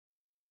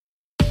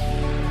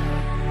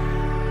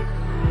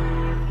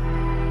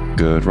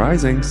Good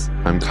Risings.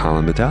 I'm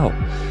Colin Bedell.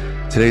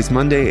 Today's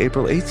Monday,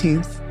 April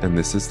 18th, and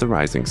this is the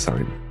Rising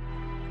Sign.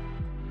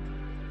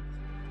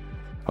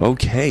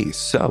 Okay,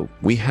 so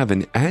we have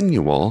an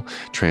annual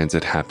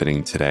transit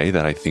happening today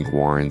that I think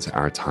warrants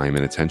our time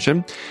and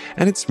attention,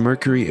 and it's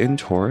Mercury in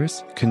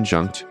Taurus,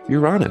 conjunct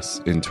Uranus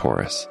in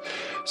Taurus.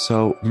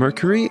 So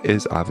Mercury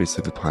is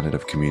obviously the planet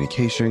of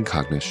communication,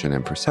 cognition,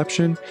 and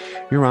perception.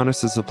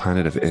 Uranus is the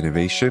planet of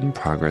innovation,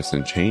 progress,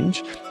 and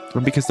change.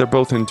 And because they're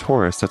both in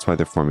Taurus, that's why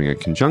they're forming a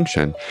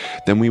conjunction,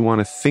 then we want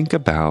to think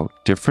about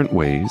different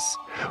ways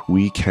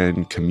we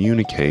can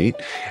communicate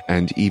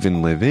and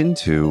even live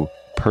into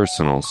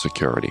personal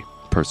security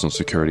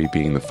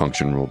being the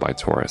function ruled by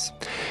Taurus.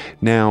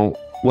 Now,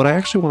 what I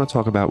actually want to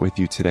talk about with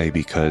you today,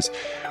 because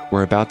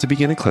we're about to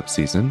begin eclipse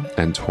season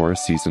and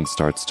Taurus season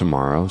starts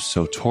tomorrow.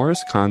 So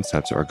Taurus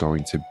concepts are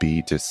going to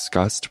be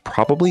discussed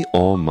probably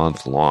all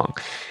month long.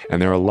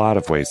 And there are a lot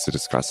of ways to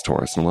discuss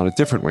Taurus and a lot of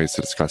different ways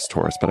to discuss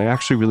Taurus. But I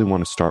actually really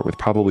want to start with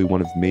probably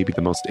one of maybe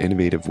the most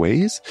innovative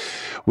ways,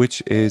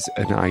 which is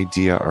an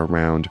idea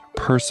around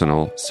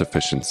personal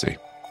sufficiency.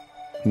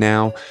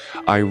 Now,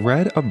 I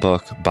read a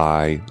book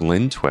by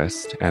Lynn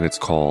Twist, and it's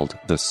called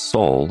The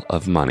Soul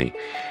of Money.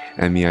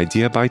 And the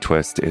idea by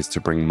Twist is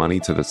to bring money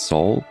to the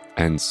soul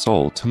and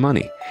soul to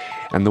money.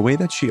 And the way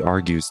that she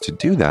argues to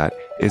do that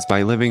is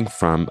by living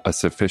from a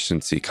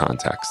sufficiency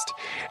context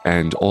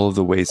and all of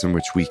the ways in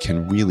which we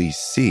can really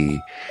see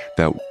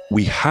that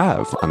we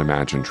have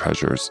unimagined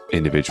treasures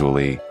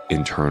individually,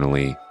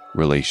 internally,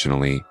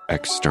 relationally,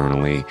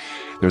 externally.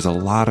 There's a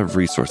lot of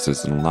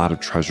resources and a lot of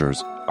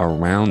treasures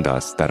around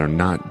us that are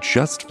not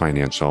just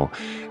financial,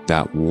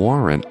 that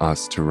warrant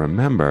us to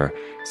remember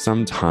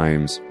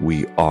sometimes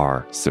we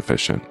are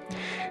sufficient.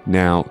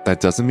 Now, that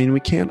doesn't mean we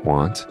can't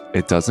want,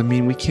 it doesn't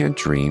mean we can't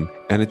dream,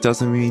 and it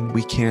doesn't mean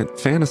we can't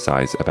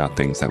fantasize about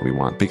things that we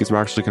want, because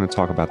we're actually going to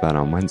talk about that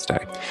on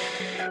Wednesday.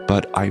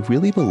 But I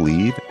really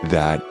believe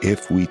that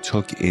if we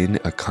took in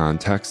a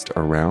context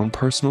around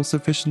personal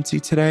sufficiency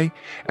today,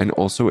 and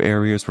also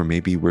areas where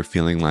maybe we're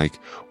feeling like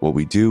what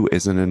we do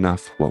isn't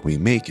enough, what we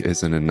make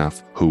isn't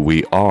enough, who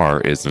we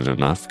are isn't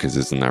enough, because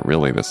isn't that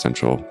really the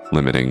central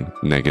limiting,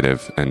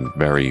 negative, and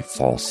very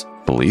false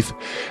belief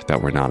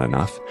that we're not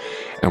enough,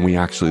 and we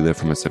actually live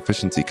from a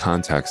sufficiency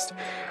context,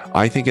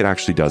 I think it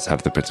actually does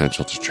have the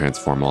potential to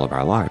transform all of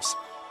our lives.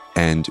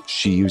 And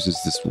she uses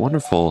this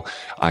wonderful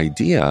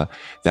idea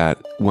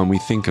that when we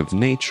think of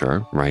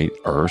nature, right,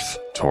 Earth,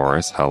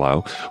 Taurus,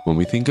 hello, when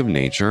we think of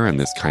nature and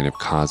this kind of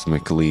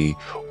cosmically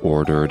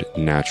ordered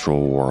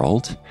natural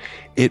world,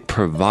 it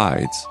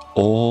provides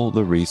all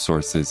the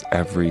resources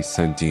every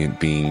sentient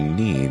being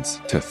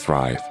needs to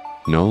thrive,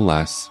 no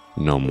less,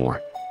 no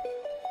more.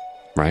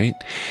 Right?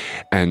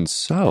 And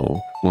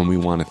so when we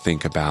want to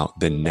think about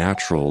the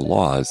natural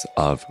laws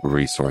of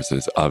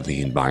resources of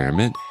the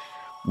environment,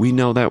 we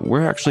know that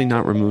we're actually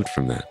not removed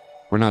from that.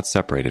 We're not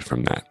separated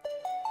from that.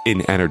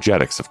 In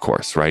energetics, of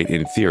course, right?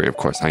 In theory, of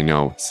course, I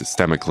know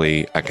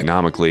systemically,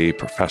 economically,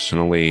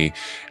 professionally,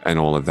 and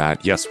all of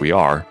that. Yes, we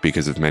are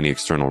because of many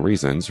external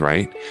reasons,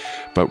 right?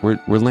 But we're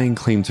laying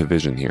claim to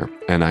vision here.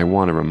 And I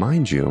want to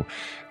remind you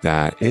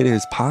that it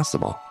is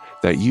possible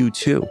that you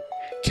too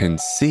can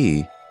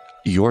see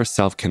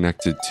yourself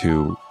connected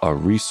to a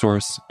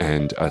resource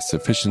and a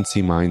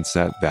sufficiency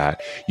mindset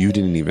that you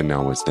didn't even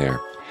know was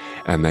there.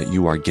 And that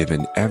you are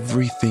given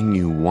everything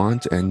you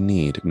want and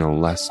need, no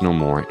less, no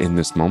more, in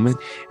this moment,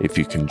 if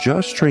you can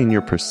just train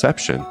your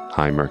perception,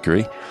 hi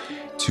Mercury,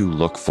 to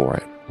look for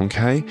it,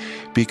 okay?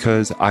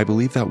 Because I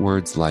believe that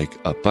words like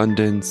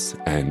abundance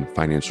and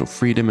financial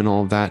freedom and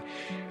all of that,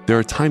 there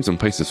are times and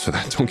places for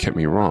that, don't get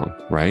me wrong,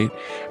 right?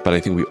 But I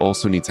think we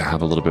also need to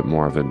have a little bit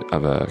more of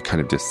a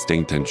kind of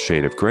distinct and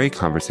shade of gray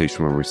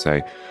conversation where we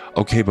say,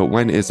 okay, but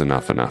when is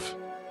enough enough?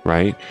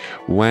 Right?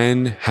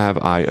 When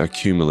have I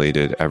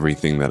accumulated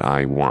everything that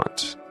I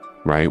want?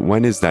 Right?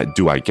 When is that?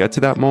 Do I get to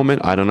that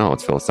moment? I don't know.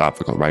 It's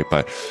philosophical, right?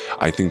 But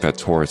I think that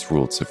Taurus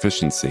ruled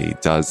sufficiency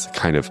does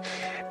kind of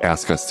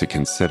ask us to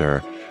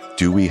consider,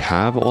 do we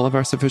have all of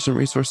our sufficient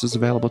resources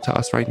available to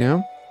us right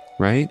now?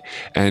 Right?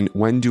 And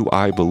when do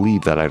I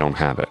believe that I don't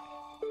have it?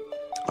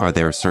 Are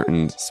there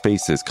certain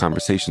spaces,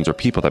 conversations, or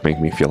people that make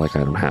me feel like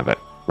I don't have it?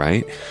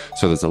 Right?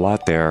 So there's a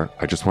lot there.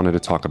 I just wanted to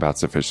talk about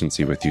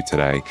sufficiency with you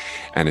today.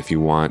 And if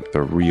you want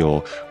the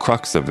real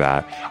crux of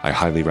that, I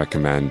highly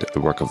recommend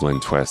the work of Lynn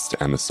Twist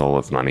and The Soul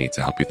of Money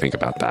to help you think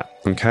about that.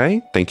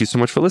 Okay? Thank you so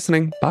much for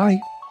listening. Bye.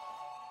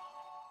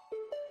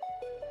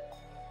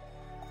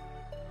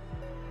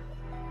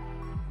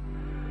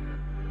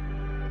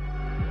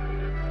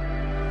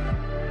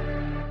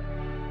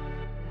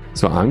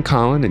 So I'm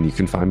Colin, and you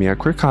can find me at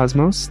Queer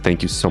Cosmos.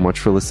 Thank you so much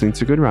for listening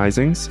to Good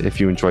Risings. If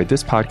you enjoyed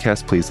this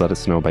podcast, please let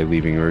us know by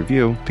leaving a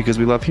review, because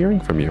we love hearing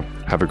from you.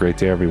 Have a great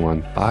day,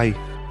 everyone. Bye.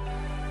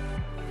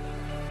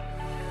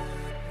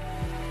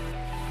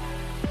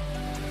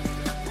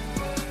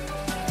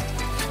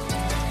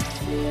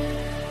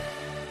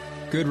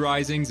 Good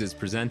Risings is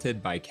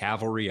presented by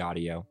Cavalry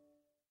Audio.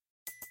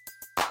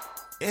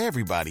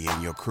 Everybody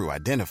in your crew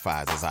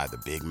identifies as either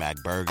Big Mac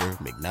Burger,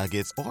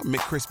 McNuggets, or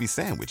McCrispy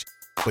Sandwich.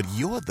 But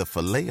you're the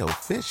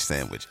Filet-O-Fish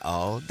Sandwich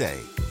all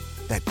day.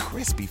 That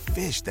crispy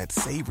fish, that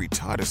savory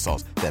tartar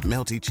sauce, that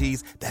melty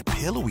cheese, that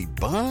pillowy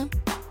bun.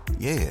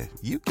 Yeah,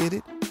 you get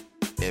it.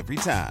 Every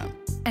time.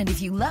 And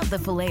if you love the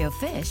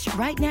Filet-O-Fish,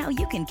 right now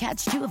you can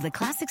catch two of the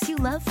classics you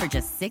love for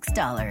just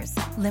 $6.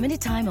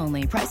 Limited time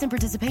only. Price and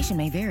participation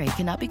may vary.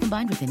 Cannot be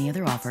combined with any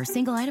other offer.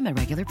 Single item at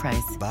regular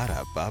price.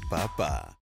 Ba-da-ba-ba-ba.